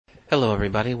Hello,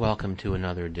 everybody. Welcome to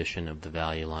another edition of the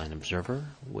Value Line Observer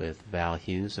with Val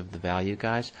Hughes of the Value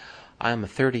Guys. I'm a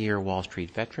 30-year Wall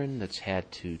Street veteran that's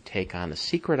had to take on a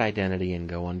secret identity and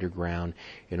go underground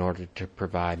in order to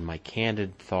provide my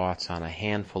candid thoughts on a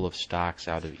handful of stocks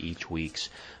out of each week's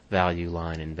Value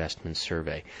Line Investment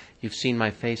Survey. You've seen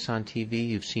my face on TV,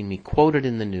 you've seen me quoted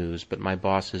in the news, but my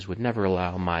bosses would never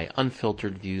allow my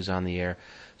unfiltered views on the air,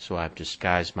 so I've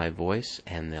disguised my voice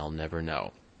and they'll never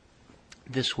know.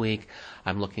 This week,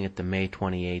 I'm looking at the May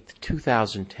 28th,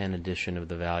 2010 edition of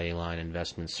the Value Line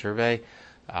Investment Survey.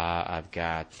 I've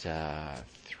got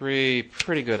three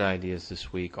pretty good ideas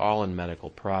this week, all in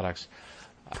medical products.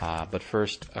 But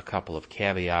first, a couple of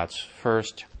caveats.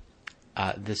 First,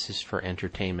 this is for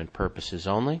entertainment purposes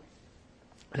only.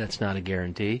 That's not a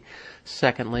guarantee.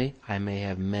 Secondly, I may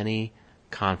have many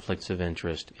conflicts of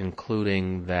interest,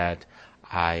 including that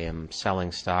I am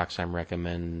selling stocks I'm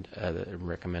recommending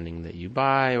that you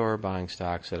buy, or buying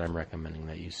stocks that I'm recommending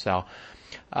that you sell.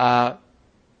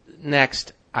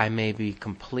 Next, I may be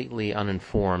completely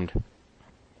uninformed,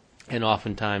 and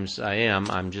oftentimes I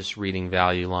am. I'm just reading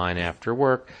Value Line after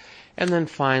work. And then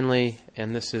finally,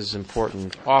 and this is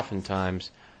important,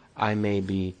 oftentimes I may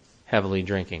be heavily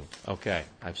drinking. Okay,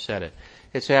 I've said it.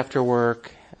 It's after work.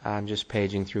 I'm just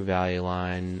paging through Value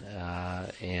Line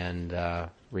and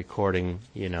recording,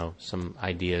 some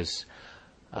ideas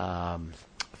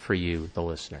for you, the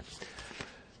listener.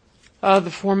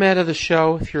 The format of the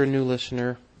show, if you're a new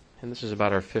listener, and this is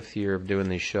about our fifth year of doing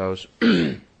these shows,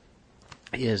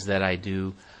 is that I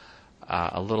do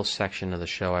a little section of the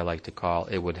show I like to call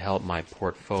 "It Would Help My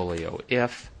Portfolio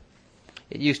If."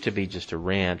 It used to be just a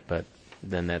rant, but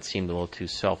then that seemed a little too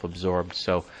self-absorbed.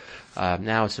 So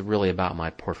now it's really about my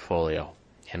portfolio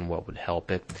and what would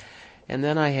help it. And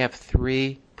then I have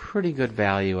three pretty good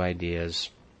value ideas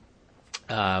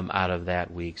out of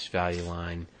that week's Value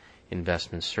Line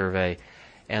Investment Survey.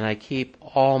 And I keep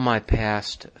all my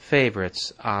past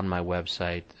favorites on my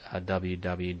website,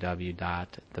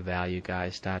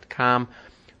 www.thevalueguys.com,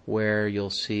 where you'll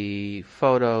see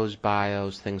photos,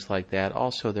 bios, things like that.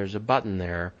 Also, there's a button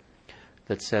there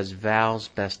that says Val's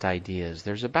Best Ideas.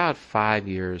 There's about 5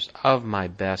 years of my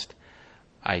best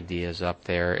ideas up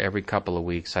there. Every couple of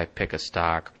weeks I pick a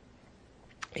stock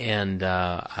and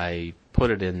I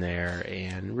put it in there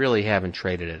and really haven't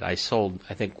traded it. I sold,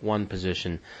 I think, one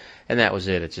position and that was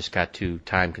it. It just got too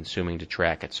time consuming to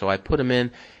track it. So I put them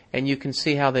in and you can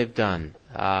see how they've done.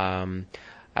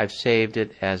 I've saved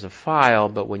it as a file,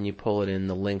 but when you pull it in,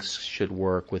 the links should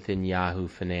work within Yahoo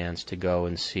Finance to go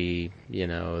and see,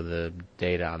 the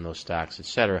data on those stocks,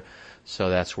 etc. So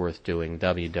that's worth doing,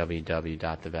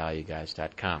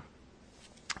 www.thevalueguys.com.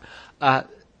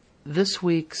 This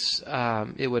week's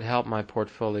It Would Help My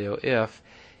Portfolio If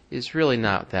is really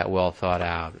not that well thought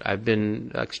out. I've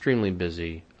been extremely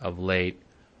busy of late.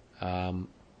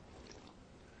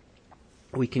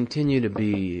 We continue to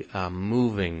be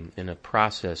moving in a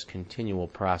continual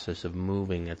process of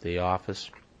moving at the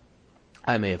office.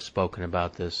 I may have spoken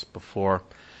about this before.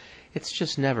 It's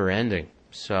just never ending.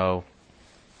 So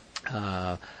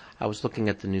I was looking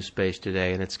at the new space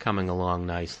today, and it's coming along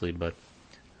nicely, but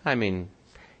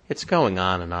it's going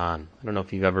on and on. I don't know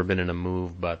if you've ever been in a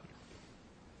move, but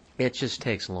it just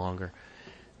takes longer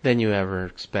than you ever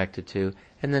expected to.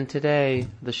 And then today,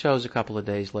 the show's a couple of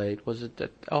days late, was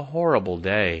a horrible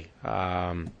day.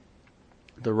 The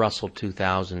Russell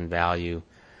 2000 value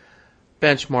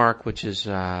benchmark, which is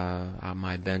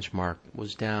my benchmark,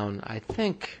 was down, I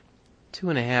think,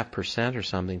 2.5% or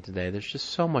something today. There's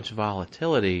just so much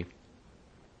volatility.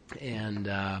 And,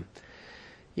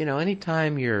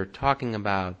 anytime you're talking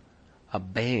about a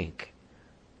bank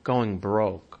going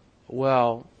broke,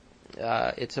 well,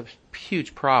 it's a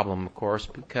huge problem, of course,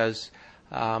 because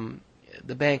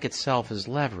the bank itself is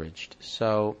leveraged.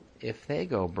 So if they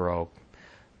go broke,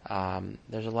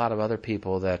 there's a lot of other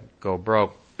people that go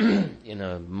broke in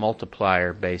a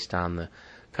multiplier based on the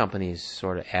company's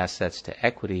sort of assets to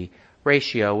equity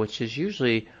ratio, which is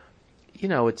usually,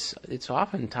 it's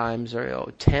oftentimes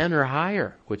 10 or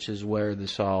higher, which is where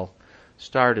this all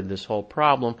started, this whole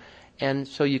problem. And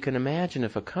so you can imagine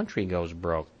if a country goes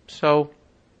broke. So,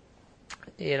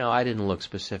 I didn't look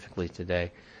specifically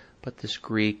today, but this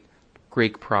Greek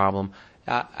problem,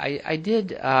 I did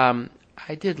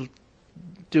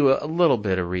do a little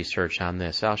bit of research on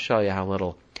this. I'll show you how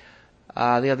little.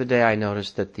 The other day I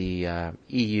noticed that the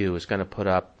EU is going to put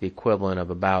up the equivalent of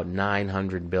about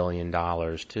 $900 billion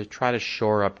to try to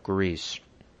shore up Greece.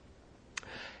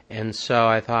 And so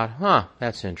I thought,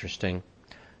 that's interesting.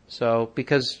 So,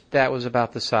 because that was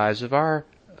about the size of our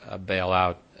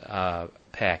bailout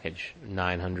package,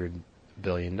 $900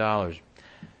 billion.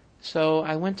 So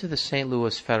I went to the St.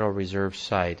 Louis Federal Reserve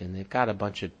site, and they've got a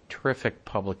bunch of terrific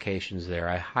publications there.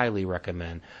 I highly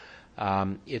recommend.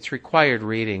 It's required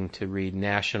reading to read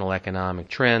national economic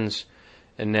trends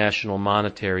and national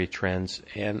monetary trends.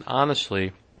 And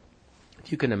honestly,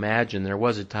 if you can imagine, there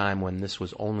was a time when this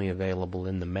was only available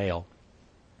in the mail.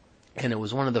 And it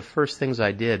was one of the first things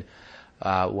I did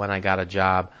when I got a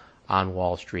job on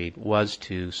Wall Street was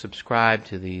to subscribe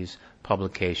to these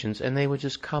publications, and they would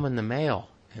just come in the mail.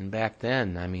 And back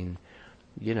then, I mean,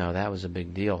 that was a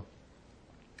big deal.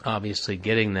 Obviously,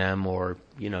 getting them, or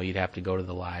you'd have to go to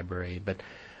the library. But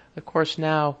of course,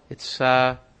 now it's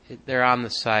they're on the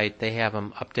site. They have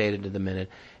them updated to the minute.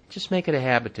 Just make it a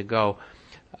habit to go.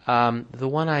 The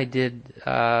one I did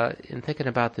in thinking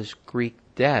about this Greek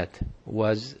debt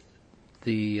was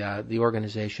the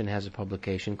organization has a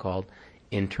publication called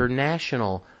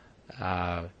International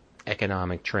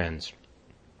Economic Trends,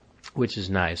 which is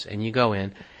nice. And you go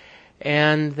in,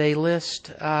 and they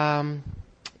list, some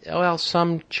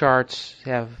charts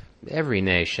have every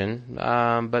nation,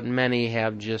 but many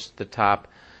have just the top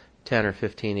 10 or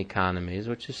 15 economies,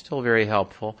 which is still very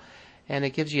helpful. And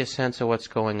it gives you a sense of what's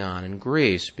going on in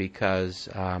Greece, because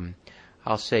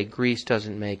I'll say Greece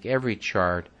doesn't make every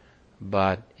chart,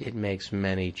 but it makes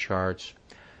many charts.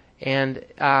 And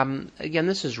again,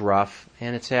 this is rough,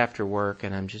 and it's after work,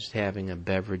 and I'm just having a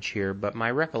beverage here. But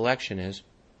my recollection is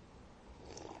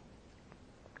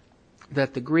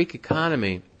that the Greek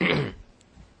economy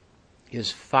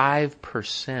is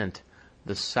 5%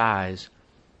 the size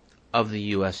of the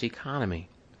U.S. economy.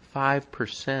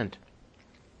 5%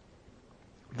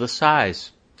 the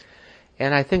size.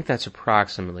 And I think that's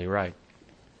approximately right.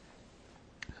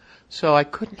 So I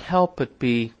couldn't help but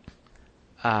be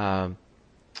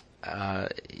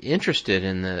interested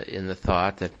in the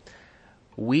thought that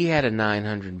we had a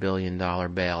 $900 billion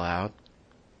bailout,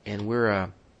 and we're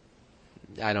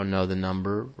I don't know the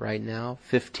number right now,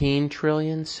 $15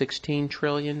 trillion, $16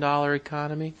 trillion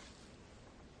economy.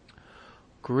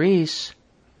 Greece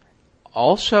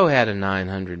also had a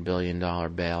 $900 billion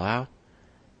bailout,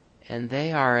 and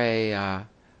they are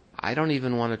I don't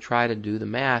even want to try to do the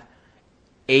math,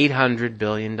 $800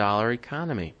 billion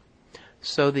economy.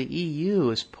 So the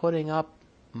EU is putting up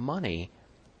money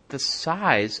the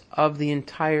size of the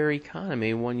entire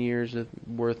economy, 1 year's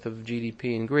worth of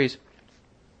GDP in Greece.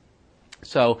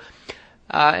 So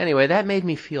anyway, that made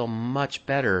me feel much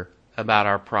better about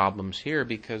our problems here,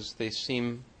 because they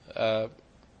seem, on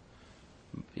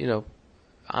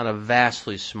a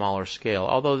vastly smaller scale,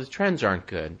 although the trends aren't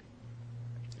good.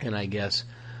 And I guess,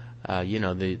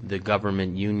 the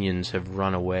government unions have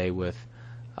run away with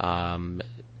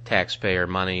taxpayer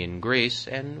money in Greece,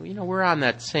 and we're on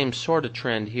that same sort of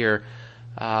trend here.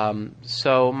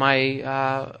 So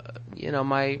my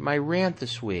my rant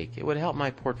this week, it would help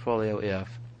my portfolio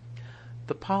if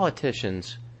the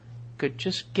politicians could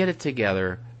just get it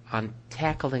together on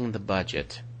tackling the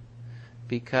budget,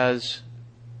 because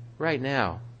right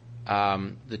now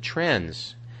the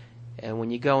trends, and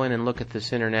when you go in and look at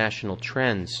this international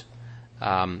trends,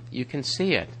 you can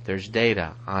see it. There's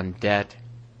data on debt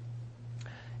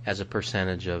as a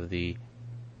percentage of the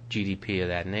GDP of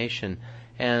that nation.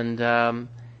 And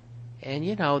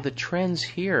the trends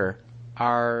here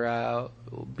are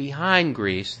behind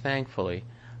Greece, thankfully,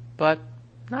 but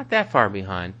not that far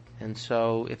behind. And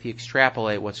so if you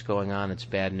extrapolate what's going on, it's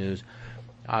bad news.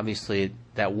 Obviously,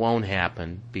 that won't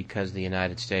happen because the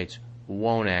United States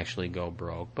won't actually go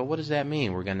broke. But what does that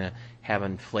mean? We're going to have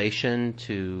inflation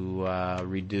to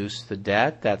reduce the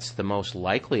debt? That's the most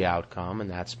likely outcome,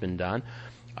 and that's been done.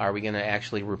 Are we going to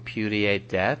actually repudiate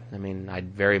debt? I mean, I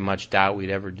very much doubt we'd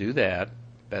ever do that.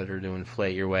 Better to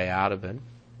inflate your way out of it.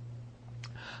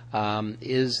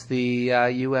 Is the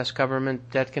U.S.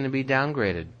 government debt going to be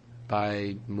downgraded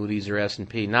by Moody's or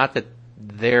S&P? Not that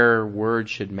their word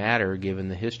should matter, given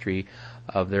the history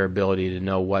of their ability to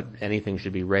know what anything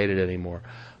should be rated anymore.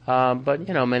 But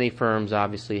many firms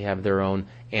obviously have their own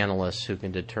analysts who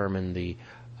can determine the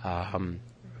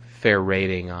fair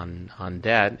rating on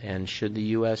debt, and should the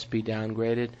U.S. be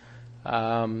downgraded?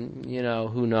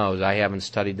 Who knows? I haven't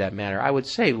studied that matter. I would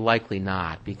say likely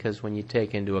not, because when you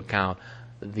take into account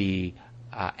the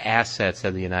assets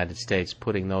of the United States,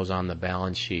 putting those on the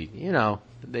balance sheet,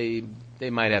 they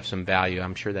might have some value.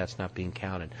 I'm sure that's not being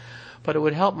counted. But it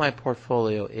would help my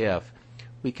portfolio if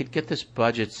we could get this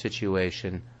budget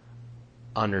situation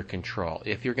under control.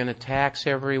 If you're going to tax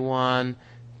everyone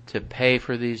to pay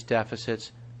for these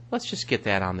deficits, let's just get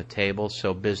that on the table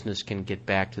so business can get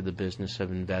back to the business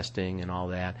of investing and all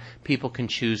that. People can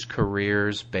choose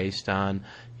careers based on,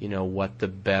 what the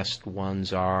best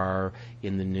ones are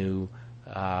in the new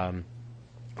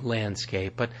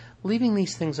landscape. But leaving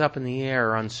these things up in the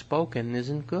air unspoken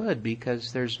isn't good,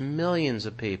 because there's millions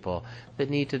of people that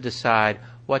need to decide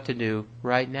what to do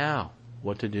right now,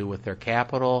 what to do with their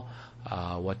capital,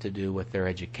 what to do with their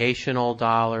educational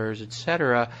dollars,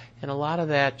 etc. And a lot of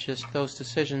that, just those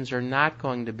decisions are not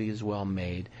going to be as well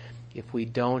made if we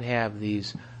don't have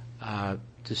these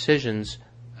decisions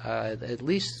at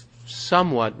least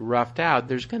somewhat roughed out.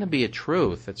 There's going to be a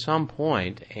truth at some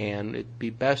point, and it'd be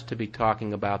best to be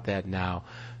talking about that now.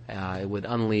 It would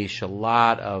unleash a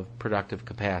lot of productive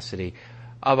capacity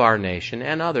of our nation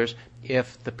and others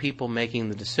if the people making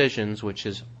the decisions, which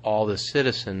is all the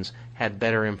citizens, had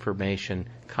better information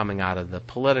coming out of the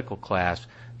political class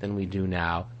than we do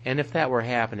now. And if that were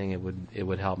happening, it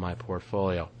would help my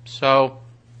portfolio. So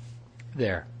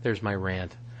there's my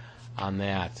rant on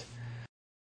that.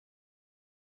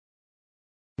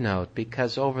 Note,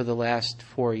 because over the last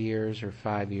 4 years or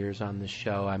 5 years on this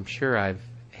show, I'm sure I've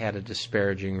had a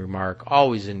disparaging remark,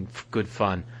 always in good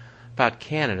fun, about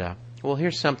Canada. Well,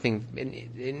 here's something,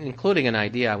 including an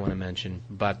idea I want to mention.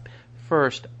 But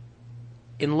first,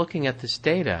 in looking at this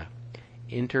data,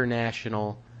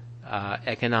 international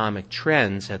economic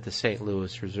trends at the St.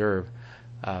 Louis Reserve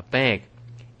Bank,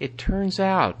 it turns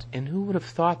out, and who would have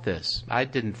thought this? I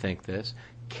didn't think this.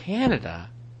 Canada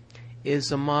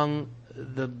is among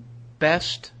the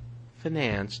best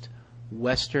financed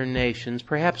Western nations,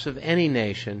 perhaps of any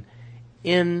nation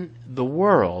in the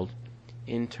world,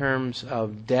 in terms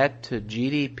of debt to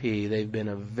GDP. They've been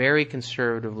a very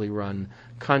conservatively run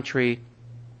country.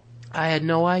 I had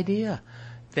no idea.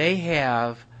 They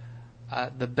have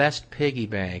the best piggy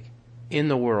bank in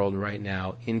the world right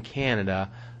now in Canada.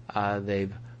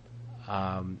 They've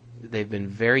been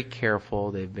very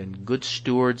careful. They've been good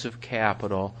stewards of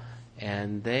capital,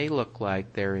 and they look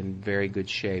like they're in very good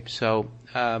shape. So,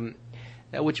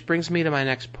 which brings me to my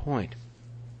next point.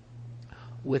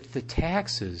 With the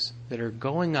taxes that are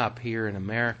going up here in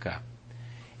America,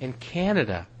 and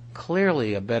Canada,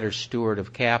 clearly a better steward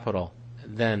of capital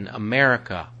than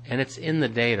America, and it's in the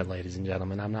data, ladies and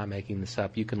gentlemen. I'm not making this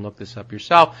up. You can look this up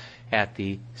yourself at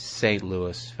the St.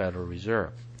 Louis Federal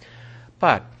Reserve.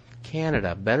 But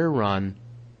Canada, better run.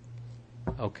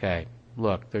 Okay,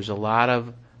 look, there's a lot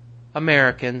of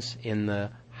Americans in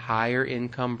the higher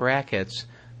income brackets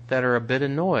that are a bit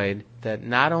annoyed that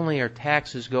not only are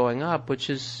taxes going up, which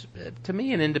is, to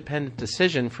me, an independent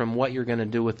decision from what you're going to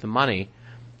do with the money.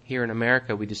 Here in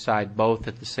America, we decide both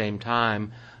at the same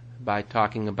time by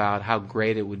talking about how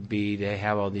great it would be to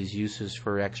have all these uses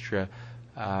for extra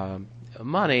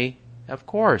money. Of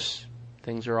course,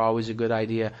 things are always a good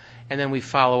idea. And then we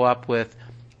follow up with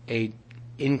a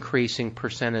increasing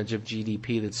percentage of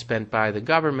GDP that's spent by the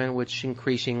government, which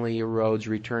increasingly erodes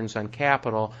returns on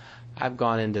capital. I've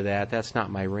gone into that. That's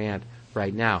not my rant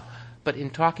right now. But in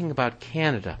talking about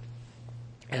Canada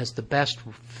as the best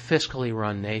fiscally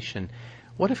run nation,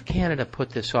 what if Canada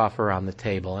put this offer on the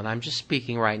table? And I'm just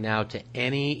speaking right now to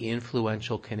any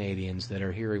influential Canadians that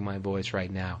are hearing my voice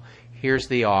right now. Here's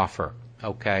the offer,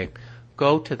 okay?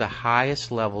 Go to the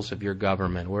highest levels of your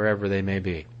government, wherever they may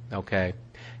be, okay?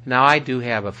 Now, I do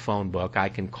have a phone book. I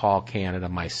can call Canada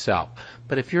myself.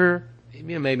 But if you're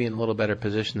maybe in a little better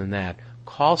position than that,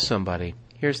 call somebody.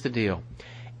 Here's the deal.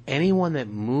 Anyone that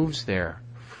moves there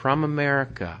from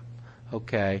America,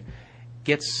 okay,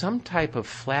 gets some type of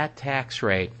flat tax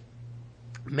rate.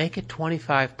 Make it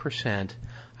 25%.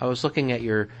 I was looking at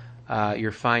your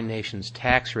fine nation's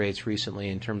tax rates recently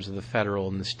in terms of the federal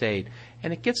and the state,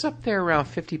 and it gets up there around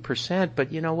 50%,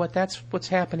 but you know what? That's what's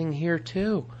happening here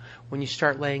too. When you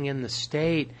start laying in the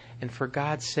state, and for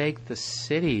God's sake, the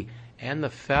city and the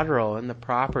federal and the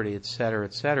property, et cetera,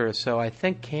 et cetera. So I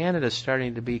think Canada's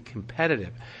starting to be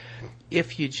competitive.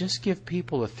 If you just give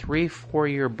people a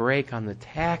 3-4 year break on the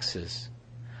taxes,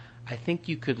 I think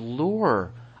you could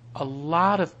lure a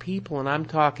lot of people, and I'm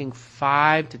talking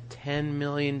 5 to 10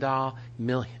 million,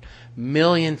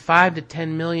 5 to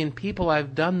 10 million people.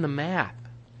 I've done the math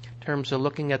in terms of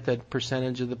looking at the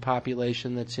percentage of the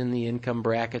population that's in the income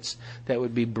brackets that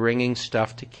would be bringing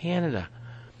stuff to Canada.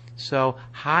 So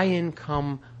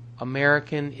high-income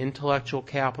American intellectual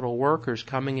capital workers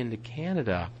coming into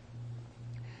Canada,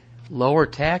 lower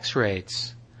tax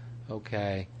rates,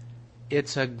 okay,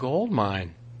 it's a gold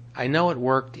mine. I know it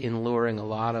worked in luring a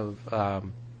lot of,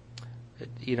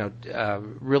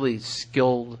 really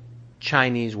skilled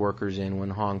Chinese workers in when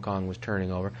Hong Kong was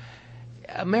turning over.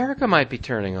 America might be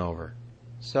turning over.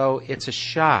 So it's a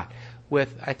shot.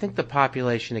 With, I think, the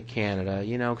population of Canada,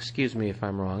 excuse me if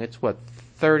I'm wrong, it's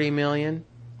 30 million,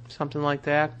 something like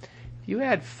that. If you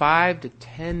had 5 to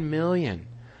 10 million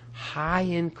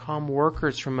high-income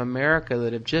workers from America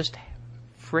that have just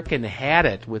frickin' had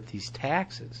it with these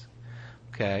taxes,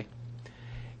 okay,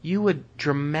 you would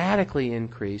dramatically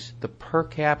increase the per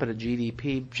capita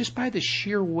GDP just by the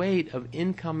sheer weight of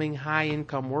incoming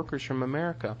high-income workers from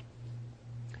America.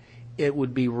 It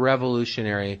would be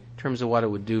revolutionary in terms of what it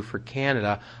would do for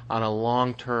Canada on a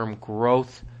long-term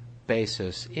growth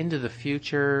basis into the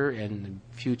future and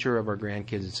the future of our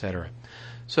grandkids, etc.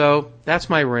 So that's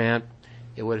my rant.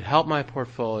 It would help my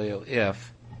portfolio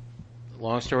if,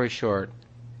 long story short,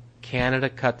 Canada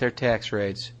cut their tax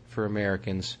rates for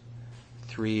Americans,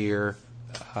 3-year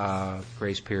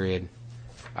grace period.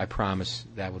 I promise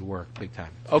that would work big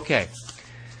time. Okay.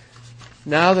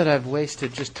 Now that I've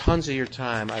wasted just tons of your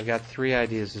time, I've got 3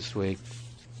 ideas this week.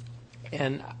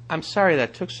 And I'm sorry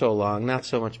that took so long, not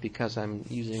so much because I'm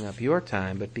using up your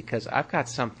time, but because I've got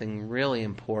something really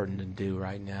important to do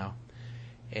right now.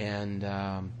 And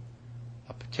a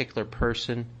particular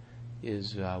person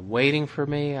is waiting for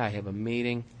me. I have a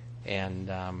meeting, and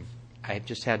I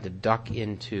just had to duck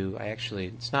into,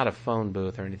 it's not a phone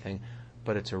booth or anything,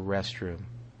 but it's a restroom.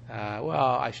 Well,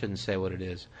 I shouldn't say what it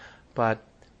is, but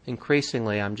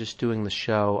increasingly I'm just doing the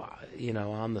show,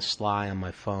 on the sly on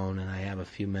my phone, and I have a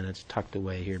few minutes tucked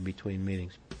away here between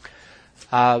meetings.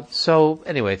 So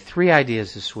anyway, 3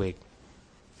 ideas this week.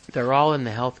 They're all in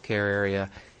the healthcare area,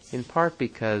 in part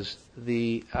because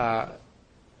the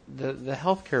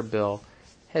healthcare bill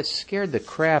has scared the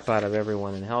crap out of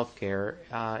everyone in healthcare,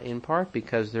 in part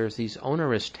because there's these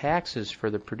onerous taxes for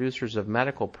the producers of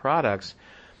medical products.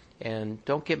 And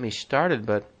don't get me started,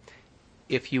 but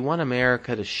if you want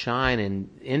America to shine in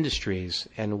industries,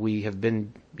 and we have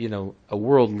been, a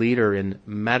world leader in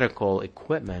medical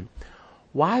equipment,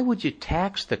 why would you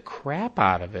tax the crap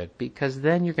out of it? Because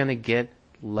then you're going to get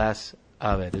less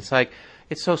of it.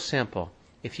 It's so simple.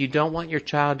 If you don't want your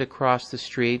child to cross the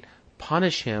street,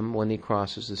 punish him when he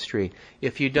crosses the street.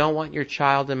 If you don't want your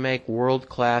child to make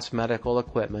world-class medical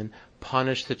equipment,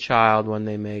 punish the child when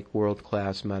they make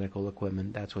world-class medical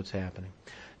equipment. That's what's happening.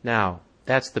 Now,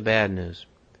 that's the bad news.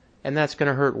 And that's going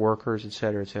to hurt workers, et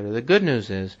cetera, et cetera. The good news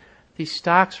is these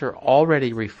stocks are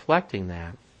already reflecting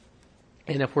that.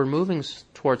 And if we're moving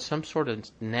towards some sort of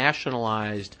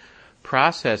nationalized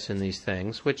process in these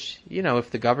things, which,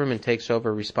 if the government takes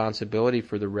over responsibility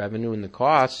for the revenue and the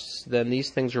costs, then these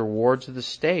things are wards of the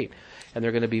state. And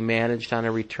they're going to be managed on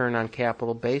a return on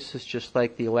capital basis, just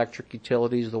like the electric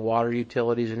utilities, the water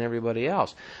utilities, and everybody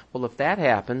else. Well, if that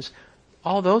happens,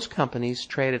 all those companies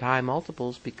trade at high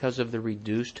multiples because of the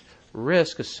reduced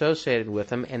risk associated with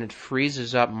them, and it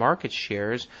freezes up market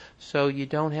shares, so you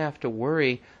don't have to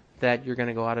worry that you're going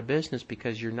to go out of business,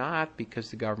 because you're not, because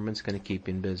the government's going to keep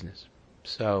you in business.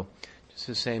 So it's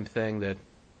the same thing that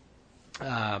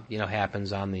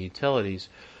happens on the utilities.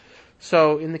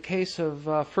 So in the case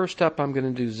of, first up, I'm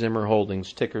going to do Zimmer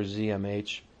Holdings, ticker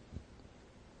ZMH.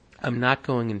 I'm not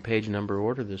going in page number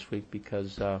order this week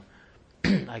because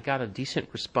I got a decent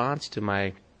response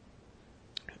to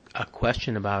a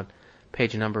question about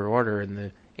page number order, and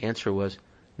the answer was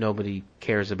nobody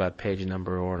cares about page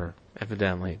number order,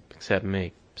 evidently, except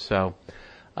me. So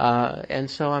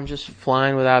I'm just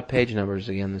flying without page numbers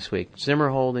again this week. Zimmer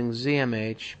Holdings,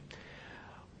 ZMH.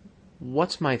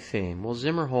 What's my theme? Well,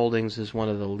 Zimmer Holdings is one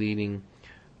of the leading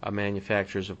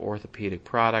manufacturers of orthopedic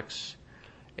products,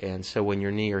 and so when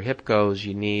your knee or hip goes,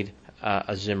 you need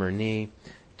a Zimmer knee.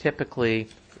 Typically,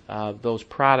 those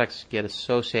products get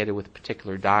associated with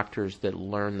particular doctors that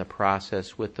learn the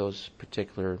process with those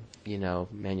particular,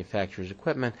 manufacturers'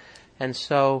 equipment. And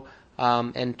so,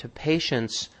 and to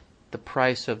patients, the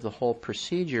price of the whole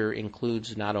procedure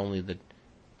includes not only the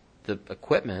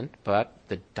equipment, but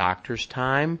the doctor's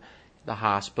time, the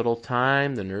hospital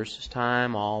time, the nurse's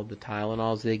time, all the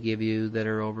Tylenols they give you that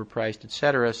are overpriced,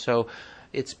 etc. So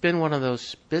it's been one of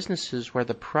those businesses where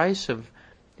the price of,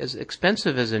 as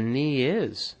expensive as a knee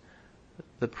is,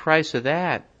 the price of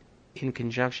that in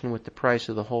conjunction with the price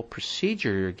of the whole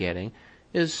procedure you're getting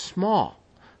is small.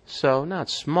 So not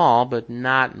small, but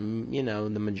not, the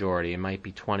majority. It might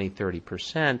be 20,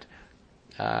 30%.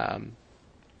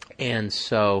 And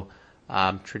so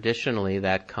traditionally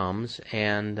that comes,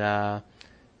 and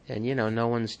no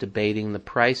one's debating the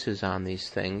prices on these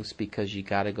things because you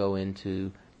got to go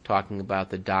into talking about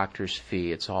the doctor's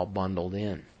fee. It's all bundled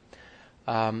in.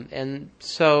 And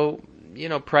so,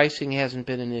 pricing hasn't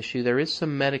been an issue. There is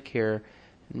some Medicare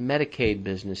and Medicaid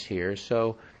business here,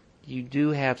 so you do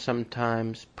have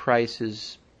sometimes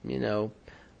prices,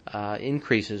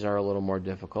 increases are a little more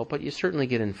difficult, but you certainly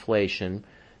get inflation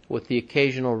with the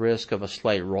occasional risk of a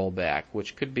slight rollback,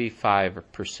 which could be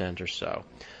 5% or so.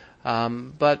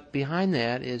 But behind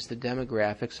that is the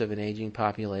demographics of an aging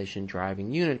population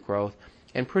driving unit growth,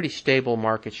 and pretty stable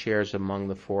market shares among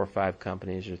the 4 or 5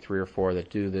 companies or 3 or 4 that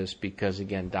do this because,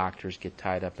 again, doctors get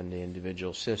tied up into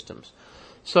individual systems.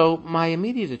 So my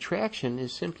immediate attraction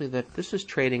is simply that this is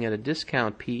trading at a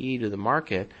discount PE to the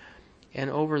market, and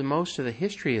over most of the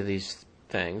history of these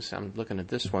things, I'm looking at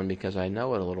this one because I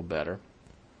know it a little better,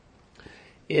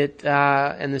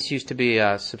 and this used to be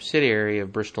a subsidiary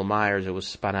of Bristol Myers. It was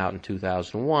spun out in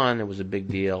 2001. It was a big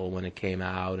deal when it came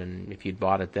out, and if you'd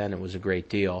bought it then, it was a great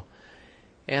deal.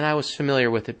 And I was familiar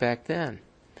with it back then.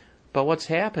 But what's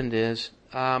happened is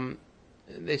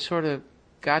they sort of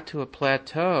got to a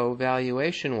plateau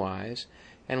valuation-wise,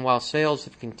 and while sales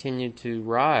have continued to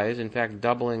rise, in fact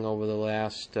doubling over the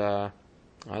last, just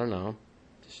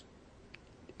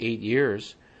 8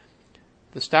 years,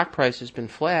 the stock price has been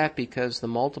flat because the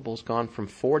multiple's gone from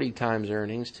 40 times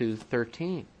earnings to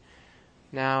 13.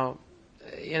 Now,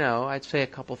 I'd say a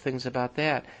couple things about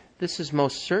that. This is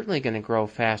most certainly going to grow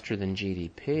faster than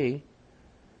GDP,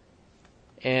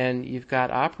 and you've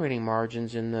got operating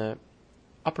margins in the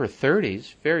upper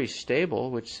 30s, very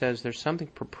stable, which says there's something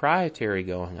proprietary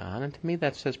going on, and to me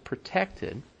that says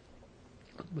protected,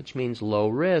 which means low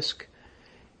risk,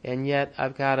 and yet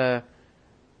I've got a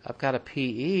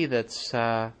PE that's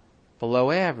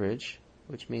below average,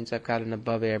 which means I've got an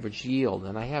above average yield,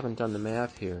 and I haven't done the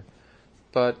math here,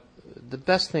 but the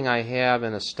best thing I have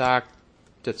in a stock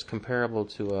that's comparable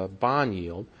to a bond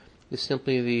yield is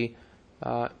simply the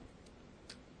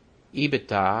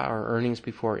EBITDA, or earnings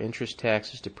before interest,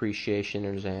 taxes, depreciation,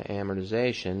 and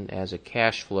amortization, as a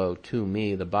cash flow to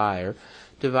me, the buyer,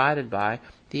 divided by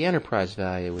the enterprise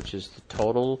value, which is the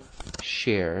total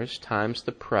shares times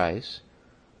the price,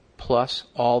 plus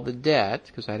all the debt,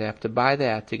 because I'd have to buy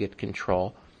that to get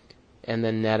control, and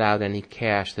then net out any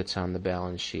cash that's on the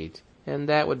balance sheet. And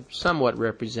that would somewhat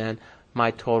represent my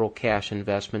total cash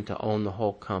investment to own the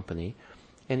whole company.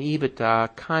 And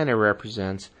EBITDA kind of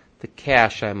represents the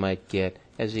cash I might get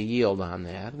as a yield on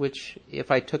that, which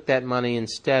if I took that money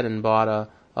instead and bought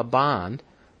a bond,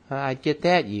 I'd get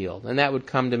that yield. And that would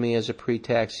come to me as a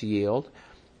pre-tax yield.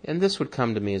 And this would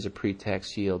come to me as a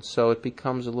pre-tax yield. So it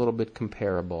becomes a little bit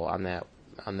comparable on that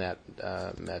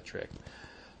metric.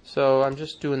 So I'm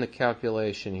just doing the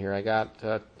calculation here. I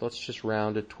got, let's just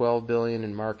round it, $12 billion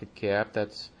in market cap.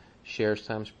 That's shares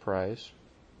times price.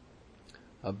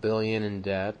 $1 billion in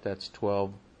debt. That's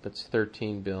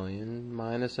 13 billion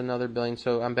minus another billion.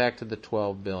 So I'm back to the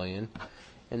 12 billion.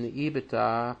 And the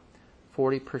EBITDA,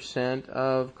 40%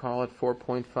 of, call it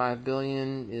 4.5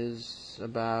 billion, is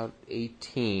about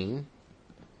 18.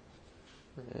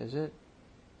 Is it?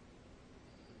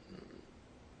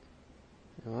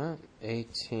 What?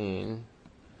 18.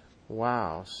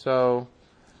 Wow. So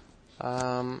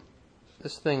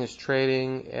this thing is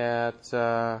trading at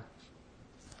wait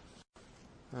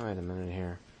a minute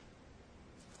here.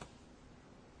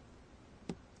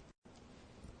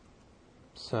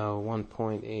 So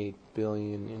 1.8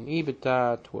 billion in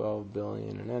EBITDA, 12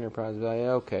 billion in enterprise value.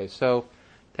 Okay, so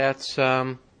that's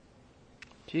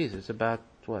it's about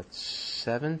what,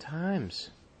 7 times?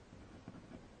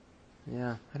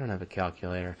 Yeah, I don't have a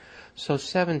calculator. So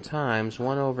 7 times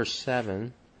 1 over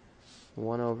 7.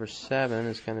 1 over 7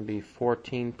 is going to be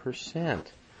 14%.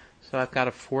 So I've got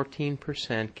a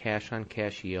 14% cash on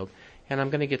cash yield, and I'm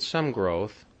going to get some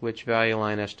growth, which Value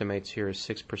Line estimates here is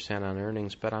 6% on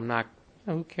earnings, but I'm not.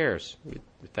 Who cares?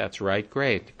 If that's right,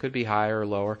 great. It could be higher or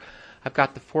lower. I've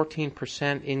got the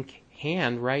 14% in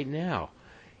hand right now.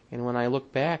 And when I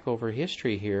look back over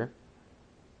history here,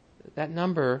 that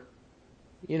number,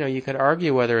 you could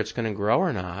argue whether it's going to grow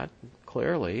or not,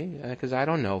 clearly, because I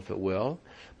don't know if it will.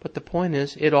 But the point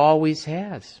is, it always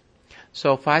has.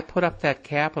 So if I put up that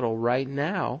capital right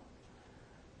now,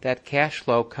 that cash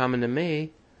flow coming to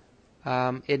me,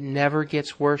 it never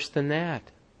gets worse than that,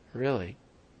 really.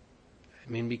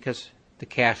 Because the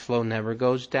cash flow never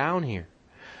goes down here.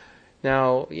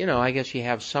 Now, I guess you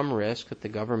have some risk that the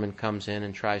government comes in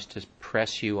and tries to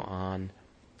press you on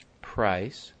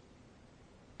price.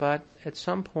 But at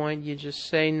some point, you just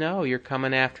say, no, you're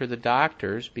coming after the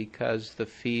doctors because the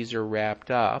fees are wrapped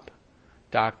up.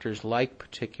 Doctors like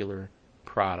particular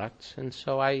products, and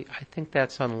so I think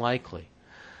that's unlikely.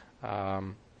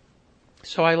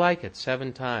 So I like it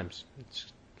 7 times.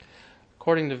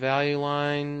 According to Value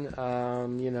Line,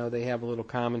 they have a little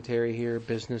commentary here.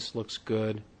 Business looks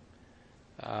good.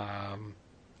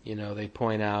 They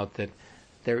point out that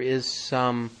there is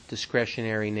some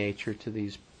discretionary nature to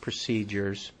these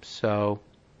procedures. So,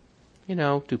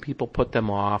 do people put them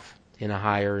off in a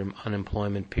higher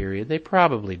unemployment period? They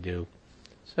probably do.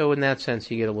 So in that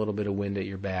sense, you get a little bit of wind at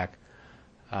your back.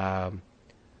 But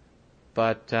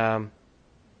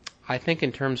I think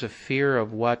in terms of fear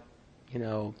of what,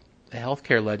 the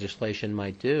healthcare legislation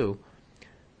might do,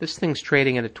 this thing's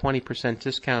trading at a 20%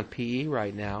 discount PE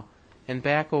right now, and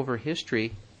back over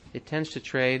history, it tends to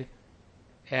trade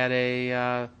at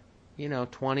a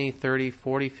 20, 30,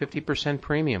 40, 50%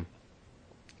 premium.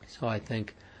 So I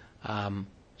think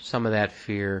some of that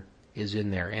fear is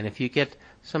in there. And if you get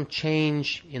some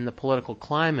change in the political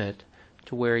climate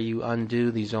to where you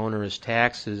undo these onerous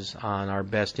taxes on our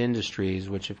best industries,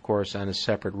 which of course on a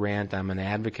separate rant I'm an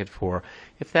advocate for,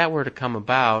 if that were to come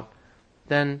about,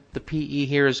 then the PE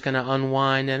here is going to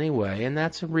unwind anyway, and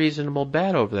that's a reasonable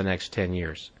bet over the next 10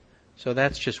 years. So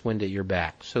that's just wind at your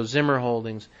back. So Zimmer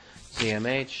Holdings,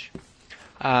 ZMH.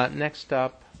 Next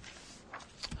up,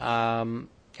 and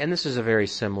this is a very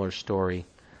similar story.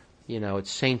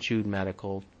 It's St. Jude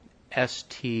Medical,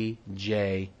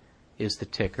 STJ is the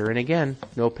ticker. And again,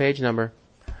 no page number.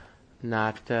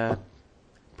 Not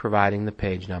providing the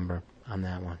page number on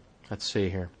that one. Let's see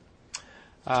here.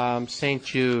 St.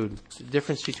 Jude. The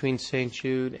difference between St.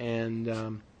 Jude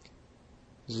and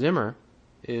Zimmer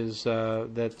is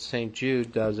that St.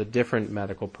 Jude does a different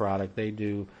medical product. They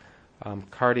do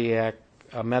cardiac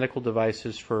medical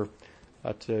devices for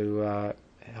to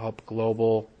help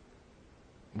global,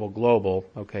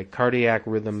 cardiac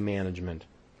rhythm management,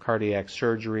 cardiac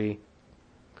surgery,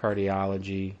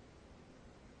 cardiology,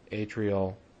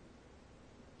 atrial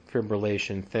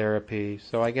fibrillation therapy.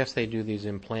 So I guess they do these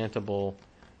implantable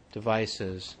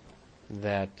devices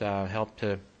that help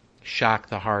to shock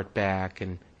the heart back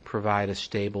and provide a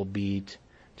stable beat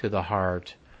to the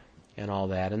heart and all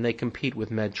that. And they compete with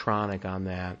Medtronic on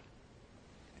that.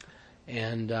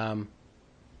 And,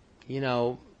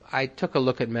 I took a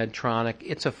look at Medtronic.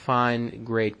 It's a fine,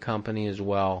 great company as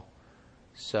well.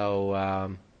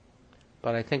 So,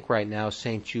 but I think right now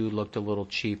St. Jude looked a little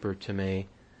cheaper to me.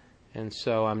 And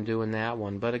so I'm doing that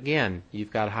one. But again,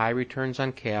 you've got high returns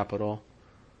on capital.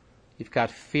 You've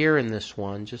got fear in this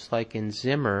one, just like in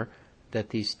Zimmer, that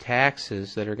these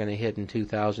taxes that are going to hit in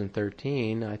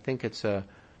 2013, I think I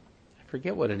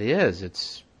forget what it is.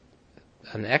 It's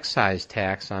an excise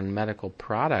tax on medical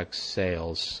products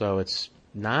sales. So it's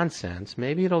nonsense.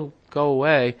 Maybe it'll go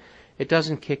away. It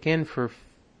doesn't kick in for,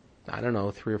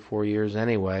 3 or 4 years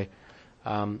anyway.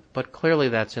 But clearly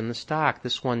that's in the stock.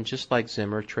 This one, just like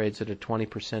Zimmer, trades at a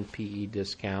 20% PE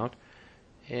discount.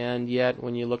 And yet,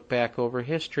 when you look back over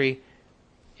history,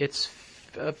 it's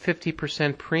a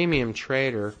 50% premium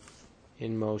trader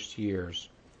in most years.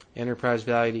 Enterprise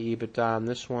value to EBITDA on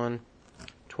this one,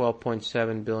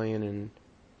 $12.7 billion in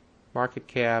market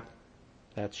cap.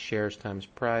 That's shares times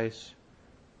price,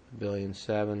 $1.7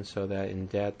 billion. So that in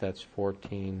debt, that's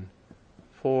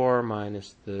 14.4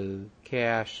 minus the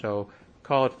cash. So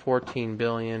call it $14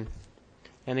 billion.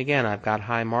 And again, I've got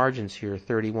high margins here,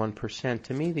 31%.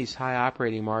 To me, these high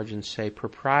operating margins say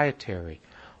proprietary,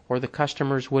 or the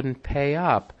customers wouldn't pay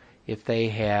up if they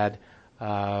had,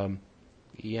 an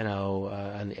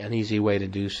easy way to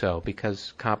do so,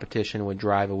 because competition would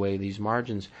drive away these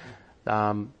margins.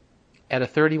 At a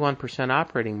 31%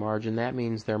 operating margin, that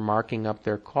means they're marking up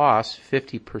their costs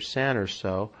 50% or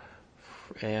so.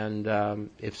 And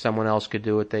if someone else could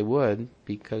do it, they would,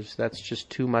 because that's just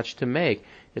too much to make.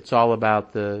 It's all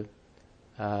about the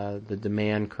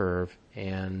demand curve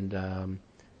and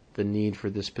the need for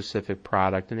this specific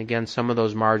product. And again, some of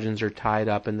those margins are tied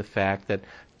up in the fact that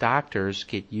doctors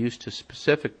get used to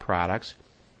specific products,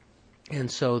 and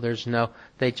so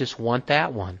they just want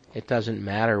that one. It doesn't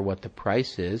matter what the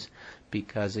price is,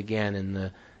 because again, in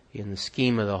the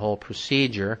scheme of the whole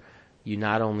procedure, you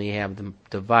not only have the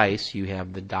device, you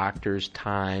have the doctor's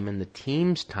time and the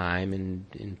team's time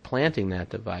in planting that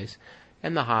device,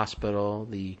 and the hospital,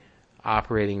 the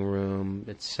operating room,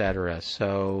 etc.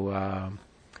 So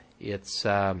it's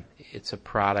a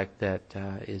product that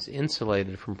is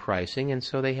insulated from pricing, and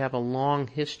so they have a long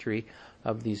history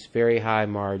of these very high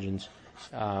margins,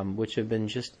 which have been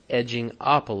just edging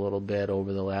up a little bit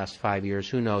over the last 5 years.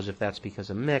 Who knows if that's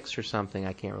because of mix or something?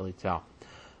 I can't really tell.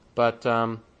 But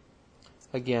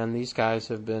again, these guys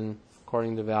have been,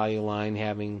 according to Value Line,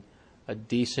 having a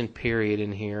decent period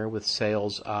in here with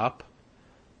sales up,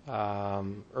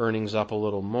 earnings up a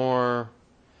little more.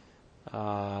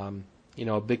 A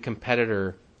big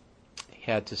competitor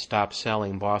had to stop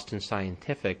selling. Boston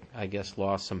Scientific, I guess,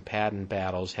 lost some patent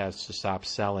battles, has to stop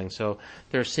selling. So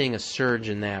they're seeing a surge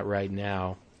in that right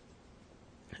now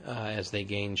as they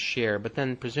gain share. But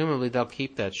then presumably they'll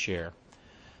keep that share.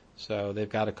 So they've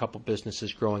got a couple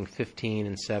businesses growing 15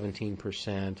 and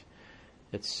 17%,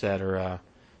 etc.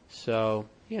 So,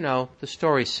 the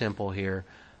story's simple here.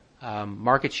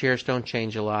 Market shares don't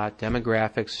change a lot.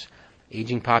 Demographics,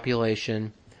 aging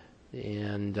population,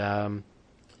 And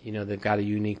they've got a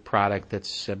unique product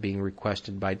that's being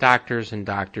requested by doctors, and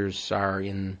doctors are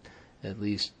at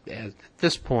least at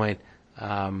this point,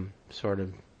 sort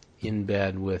of in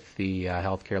bed with the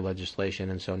healthcare legislation,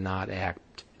 and so not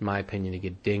apt, in my opinion, to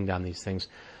get dinged on these things.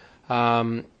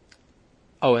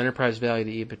 Enterprise value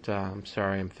to EBITDA. I'm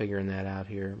sorry, I'm figuring that out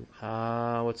here.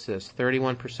 What's this?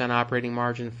 31% operating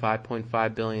margin,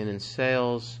 $5.5 billion in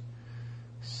sales.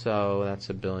 So that's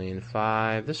 $1.5 billion.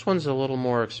 This one's a little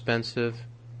more expensive.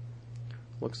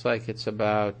 Looks like it's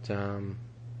about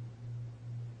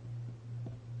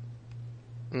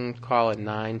call it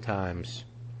 9 times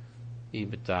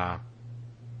EBITDA.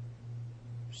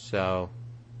 So,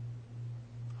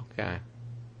 okay.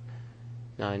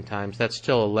 9 times. That's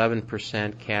still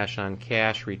 11% cash on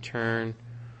cash return.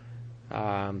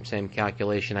 Same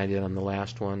calculation I did on the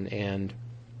last one. And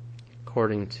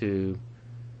according to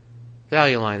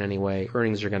Value Line anyway,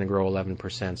 earnings are going to grow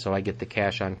 11%. So I get the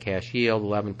cash on cash yield,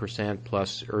 11%,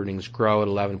 plus earnings grow at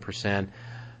 11%,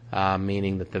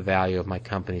 meaning that the value of my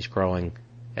company is growing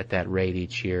at that rate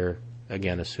each year,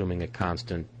 again, assuming a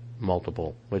constant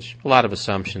multiple, which a lot of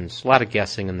assumptions, a lot of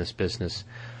guessing in this business.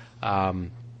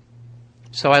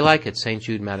 So I like it. St.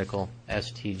 Jude Medical,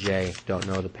 STJ, don't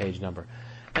know the page number.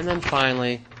 And then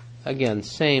finally, again,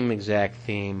 same exact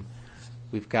theme.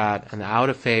 We've got an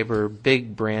out-of-favor,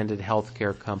 big branded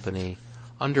healthcare company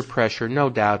under pressure, no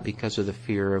doubt, because of the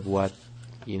fear of what,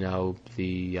 the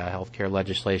healthcare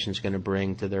legislation is going to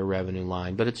bring to their revenue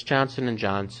line. But it's Johnson &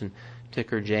 Johnson,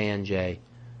 ticker JNJ.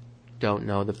 Don't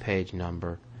know the page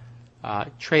number.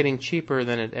 Trading cheaper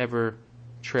than it ever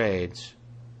trades.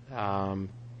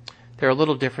 They're a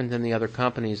little different than the other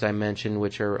companies I mentioned,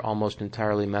 which are almost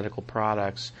entirely medical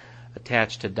products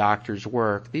attached to doctors'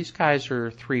 work. These guys are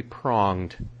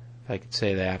three-pronged, if I could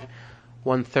say that.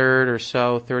 1/3 or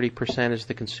so, 30% is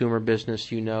the consumer business,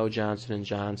 Johnson &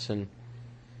 Johnson.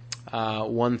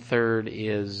 1/3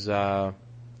 is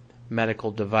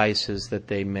medical devices that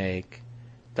they make,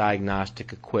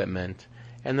 diagnostic equipment.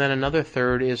 And then another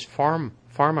third is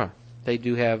pharma. They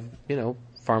do have,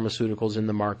 pharmaceuticals in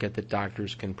the market that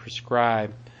doctors can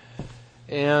prescribe.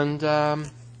 And,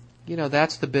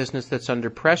 that's the business that's under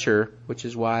pressure, which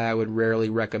is why I would rarely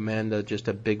recommend just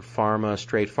a big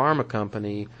straight pharma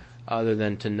company, other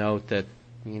than to note that,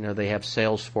 they have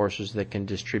sales forces that can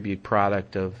distribute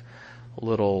product of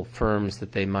little firms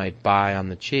that they might buy on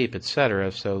the cheap,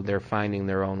 etc. So they're finding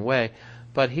their own way.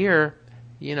 But here,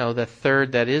 the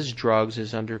third that is drugs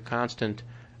is under constant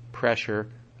pressure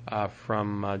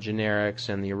from generics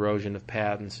and the erosion of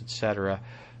patents, etc.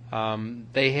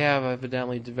 They have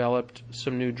evidently developed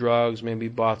some new drugs, maybe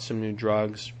bought some new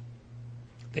drugs.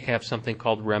 They have something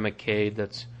called Remicade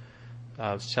that's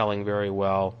selling very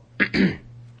well.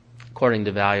 According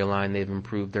to Value Line, they've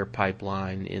improved their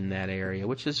pipeline in that area,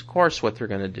 which is, of course, what they're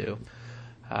going to do.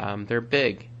 They're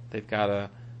big. They've got a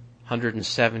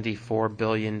 $174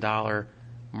 billion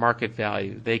market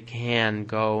value. They can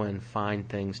go and find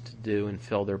things to do and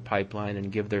fill their pipeline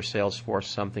and give their sales force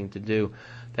something to do.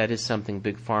 That is something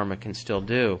Big Pharma can still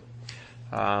do.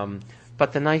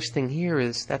 But the nice thing here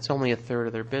is that's only 1/3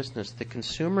 of their business. The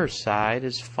consumer side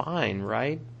is fine,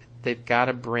 right? They've got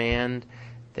a brand.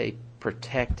 They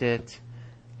protect it.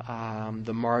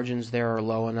 The margins there are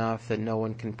low enough that no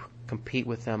one can compete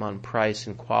with them on price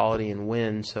and quality and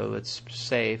win, so it's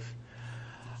safe.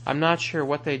 I'm not sure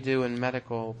what they do in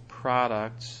medical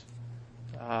products.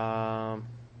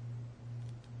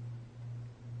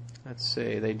 Let's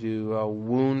see, they do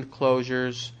wound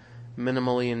closures,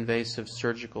 minimally invasive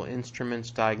surgical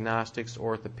instruments, diagnostics,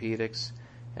 orthopedics,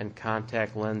 and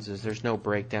contact lenses. There's no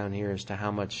breakdown here as to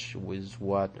how much was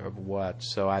what of what,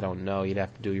 so I don't know. You'd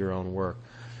have to do your own work.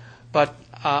 But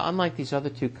unlike these other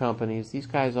two companies, these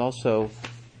guys also,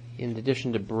 in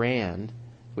addition to brand,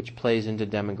 which plays into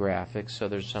demographics, so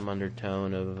there's some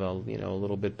undertone of a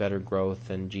little bit better growth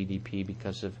than GDP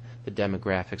because of the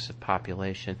demographics of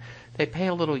population. They pay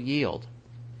a little yield,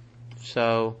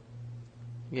 so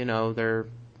they're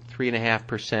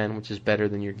 3.5%, which is better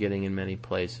than you're getting in many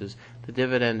places. The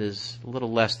dividend is a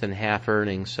little less than half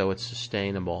earnings, so it's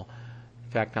sustainable.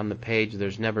 In fact, on the page,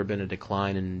 there's never been a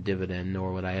decline in dividend,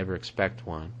 nor would I ever expect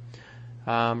one.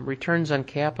 Returns on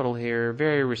capital here,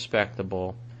 very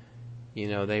respectable.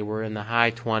 They were in the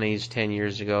high 20s 10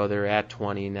 years ago. They're at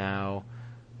 20 now.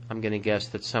 I'm going to guess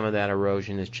that some of that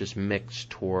erosion is just mixed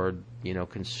toward,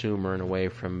 consumer and away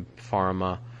from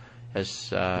pharma as,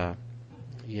 some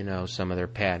of their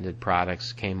patented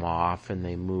products came off and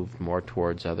they moved more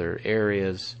towards other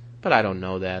areas. But I don't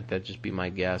know that. That'd just be my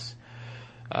guess.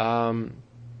 The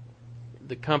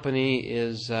company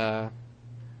is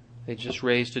They just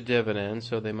raised a dividend,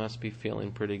 so they must be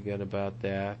feeling pretty good about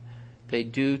that. They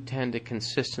do tend to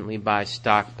consistently buy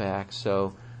stock back,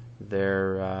 so they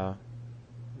are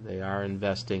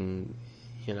investing,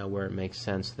 where it makes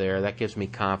sense there. That gives me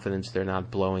confidence they're not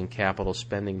blowing capital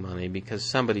spending money, because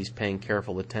somebody's paying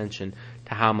careful attention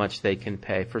to how much they can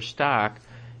pay for stock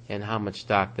and how much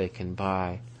stock they can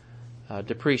buy.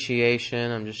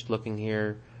 Depreciation, I'm just looking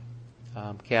here.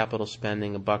 Capital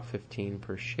spending $1.15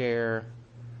 per share.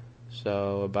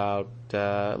 So about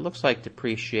it looks like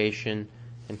depreciation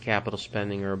and capital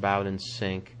spending are about in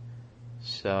sync.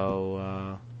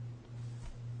 So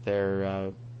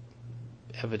they're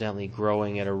evidently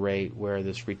growing at a rate where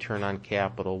this return on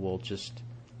capital will just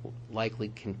likely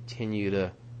continue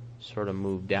to sort of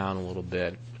move down a little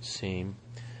bit, it would seem.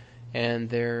 And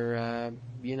they're,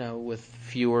 with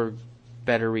fewer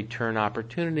better return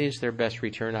opportunities, their best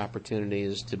return opportunity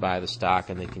is to buy the stock,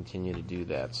 and they continue to do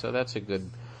that. So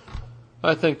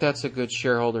I think that's a good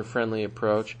shareholder-friendly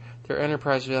approach. Their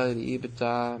enterprise value to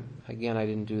EBITDA, again, I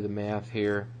didn't do the math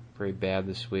here. Very bad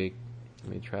this week.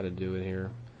 Let me try to do it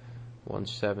here.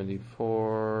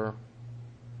 174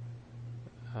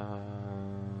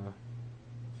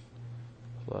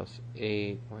 plus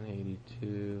 8,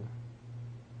 182,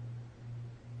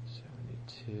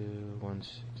 72,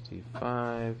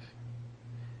 165,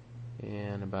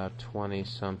 and about 20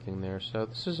 something there. So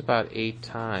this is about 8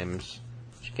 times.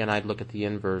 Which again, I'd look at the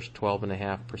inverse,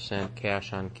 12.5%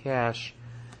 cash on cash.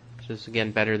 So this is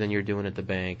again better than you're doing at the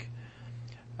bank.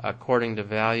 According to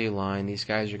Value Line, these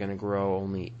guys are going to grow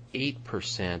only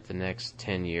 8% the next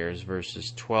 10 years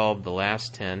versus 12 the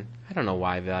last 10. I don't know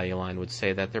why Value Line would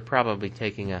say that. They're probably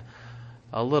taking a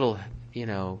little,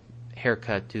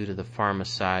 haircut due to the pharma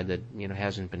side that,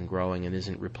 hasn't been growing and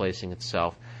isn't replacing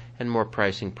itself, and more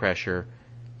pricing pressure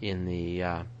in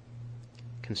the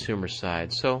consumer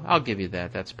side. So I'll give you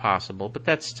that. That's possible. But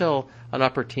that's still an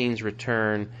upper teens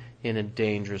return in a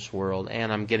dangerous world,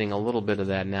 and I'm getting a little bit of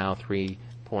that now,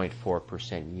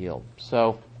 3.4% yield.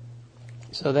 So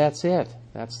that's it.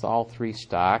 That's all 3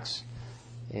 stocks,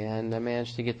 and I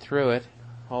managed to get through it.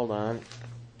 Hold on.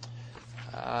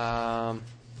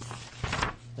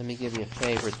 Let me give you a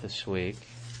favorite this week.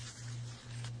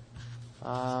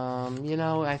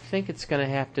 I think it's going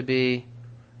to have to be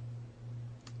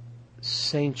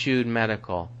St. Jude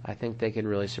Medical. I think they could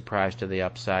really surprise to the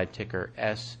upside, ticker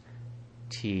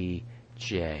STJ.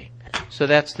 So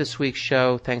that's this week's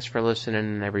show. Thanks for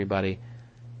listening, everybody.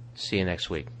 See you next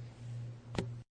week.